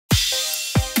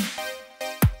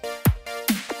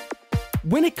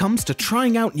When it comes to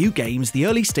trying out new games, the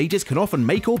early stages can often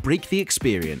make or break the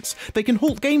experience. They can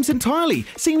halt games entirely,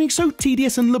 seeming so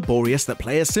tedious and laborious that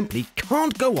players simply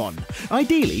can't go on.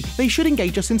 Ideally, they should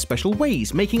engage us in special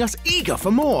ways, making us eager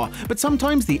for more, but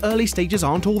sometimes the early stages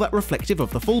aren't all that reflective of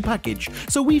the full package,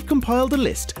 so we've compiled a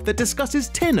list that discusses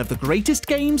 10 of the greatest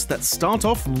games that start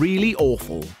off really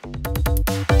awful.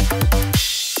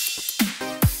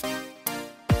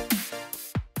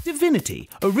 Divinity: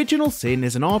 Original Sin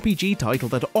is an RPG title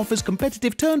that offers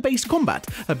competitive turn-based combat,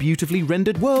 a beautifully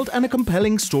rendered world and a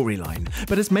compelling storyline.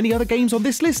 But as many other games on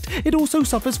this list, it also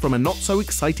suffers from a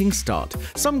not-so-exciting start.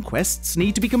 Some quests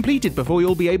need to be completed before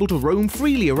you'll be able to roam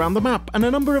freely around the map, and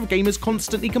a number of gamers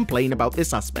constantly complain about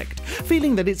this aspect,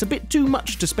 feeling that it's a bit too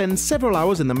much to spend several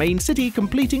hours in the main city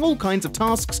completing all kinds of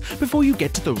tasks before you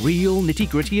get to the real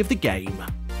nitty-gritty of the game.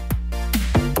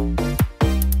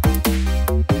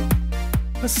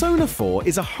 Persona 4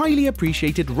 is a highly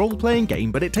appreciated role-playing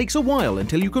game, but it takes a while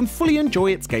until you can fully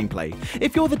enjoy its gameplay.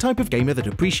 If you're the type of gamer that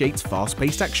appreciates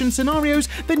fast-paced action scenarios,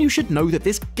 then you should know that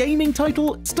this gaming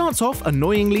title starts off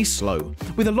annoyingly slow,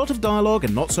 with a lot of dialogue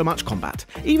and not so much combat.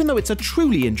 Even though it's a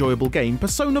truly enjoyable game,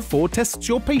 Persona 4 tests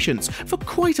your patience for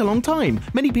quite a long time,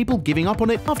 many people giving up on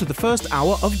it after the first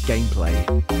hour of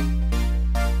gameplay.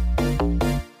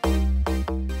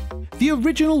 The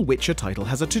original Witcher title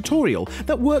has a tutorial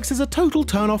that works as a total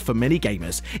turn-off for many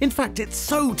gamers. In fact, it's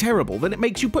so terrible that it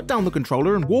makes you put down the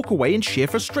controller and walk away in sheer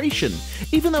frustration.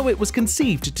 Even though it was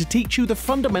conceived to teach you the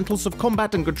fundamentals of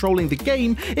combat and controlling the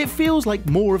game, it feels like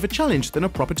more of a challenge than a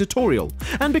proper tutorial.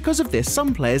 And because of this,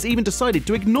 some players even decided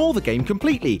to ignore the game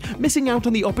completely, missing out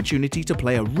on the opportunity to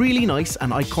play a really nice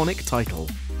and iconic title.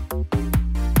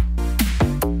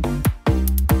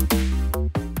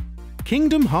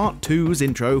 Kingdom Hearts 2's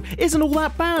intro isn't all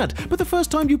that bad, but the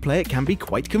first time you play it can be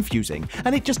quite confusing,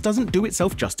 and it just doesn't do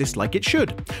itself justice like it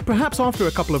should. Perhaps after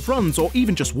a couple of runs, or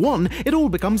even just one, it all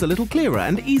becomes a little clearer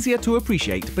and easier to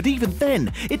appreciate, but even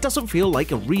then, it doesn't feel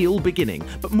like a real beginning,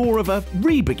 but more of a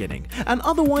re-beginning. An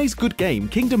otherwise good game,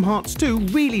 Kingdom Hearts 2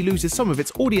 really loses some of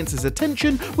its audience's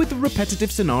attention with the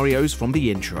repetitive scenarios from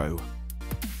the intro.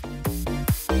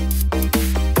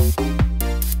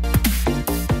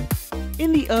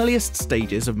 In the earliest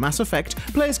stages of Mass Effect,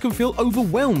 players can feel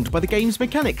overwhelmed by the game's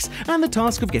mechanics and the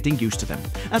task of getting used to them.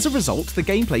 As a result, the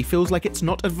gameplay feels like it's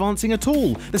not advancing at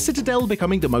all, the Citadel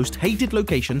becoming the most hated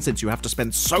location since you have to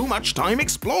spend so much time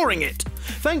exploring it.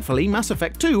 Thankfully, Mass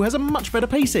Effect 2 has a much better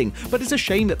pacing, but it's a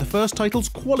shame that the first title's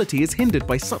quality is hindered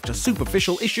by such a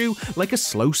superficial issue like a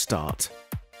slow start.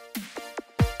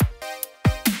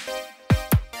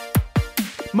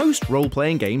 Most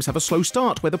role-playing games have a slow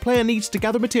start where the player needs to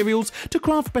gather materials to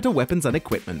craft better weapons and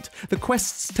equipment, the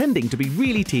quests tending to be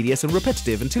really tedious and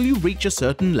repetitive until you reach a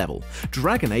certain level.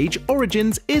 Dragon Age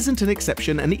Origins isn't an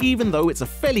exception, and even though it's a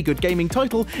fairly good gaming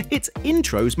title, its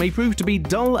intros may prove to be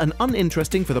dull and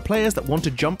uninteresting for the players that want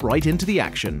to jump right into the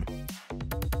action.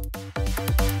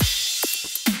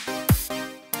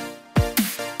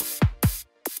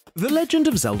 The Legend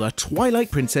of Zelda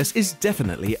Twilight Princess is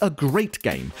definitely a great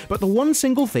game, but the one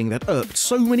single thing that irked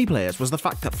so many players was the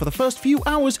fact that for the first few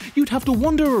hours you'd have to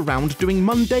wander around doing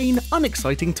mundane,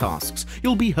 unexciting tasks.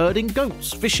 You'll be herding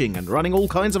goats, fishing and running all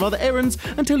kinds of other errands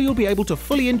until you'll be able to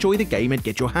fully enjoy the game and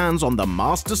get your hands on the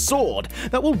Master Sword.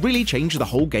 That will really change the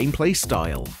whole gameplay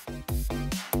style.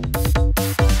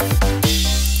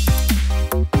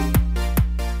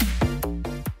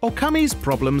 Okami's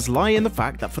problems lie in the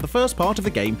fact that for the first part of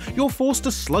the game, you're forced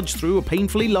to sludge through a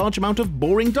painfully large amount of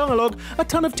boring dialogue, a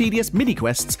ton of tedious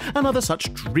mini-quests, and other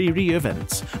such dreary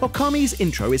events. Okami's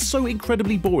intro is so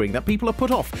incredibly boring that people are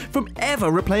put off from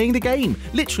ever replaying the game,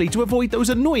 literally to avoid those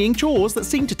annoying chores that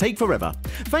seem to take forever.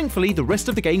 Thankfully, the rest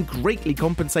of the game greatly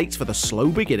compensates for the slow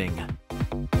beginning.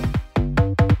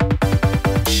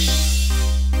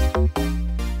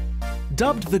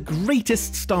 Dubbed the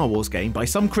greatest Star Wars game by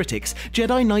some critics,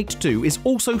 Jedi Knight 2 is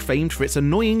also famed for its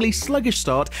annoyingly sluggish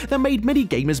start that made many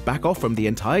gamers back off from the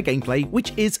entire gameplay,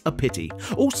 which is a pity.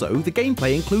 Also, the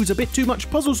gameplay includes a bit too much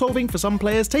puzzle solving for some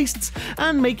players' tastes,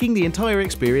 and making the entire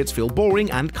experience feel boring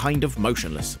and kind of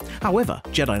motionless. However,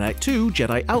 Jedi Knight 2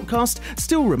 Jedi Outcast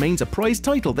still remains a prized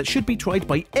title that should be tried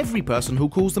by every person who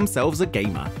calls themselves a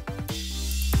gamer.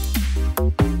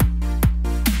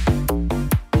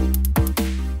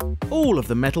 All of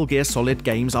the Metal Gear Solid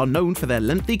games are known for their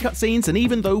lengthy cutscenes, and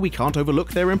even though we can't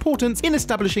overlook their importance in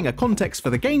establishing a context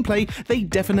for the gameplay, they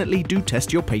definitely do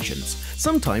test your patience.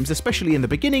 Sometimes, especially in the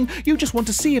beginning, you just want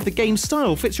to see if the game's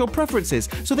style fits your preferences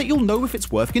so that you'll know if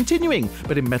it's worth continuing,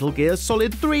 but in Metal Gear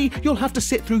Solid 3, you'll have to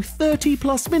sit through 30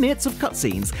 plus minutes of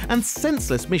cutscenes and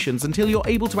senseless missions until you're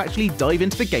able to actually dive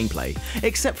into the gameplay.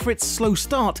 Except for its slow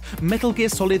start, Metal Gear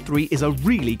Solid 3 is a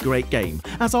really great game,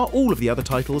 as are all of the other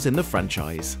titles in the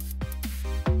franchise.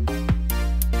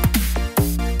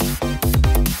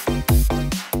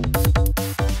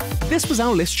 This was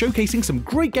our list showcasing some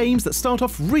great games that start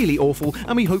off really awful,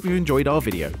 and we hope you enjoyed our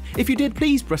video. If you did,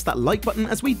 please press that like button,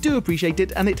 as we do appreciate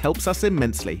it and it helps us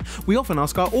immensely. We often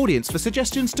ask our audience for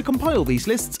suggestions to compile these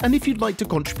lists, and if you'd like to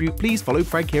contribute, please follow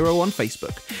Frag Hero on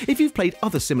Facebook. If you've played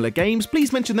other similar games,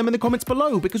 please mention them in the comments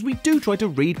below, because we do try to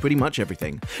read pretty much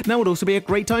everything. Now would also be a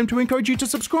great time to encourage you to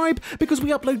subscribe, because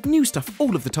we upload new stuff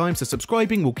all of the time, so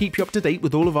subscribing will keep you up to date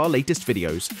with all of our latest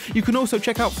videos. You can also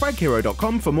check out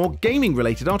fraghero.com for more gaming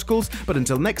related articles, but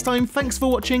until next time, thanks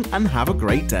for watching and have a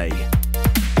great day.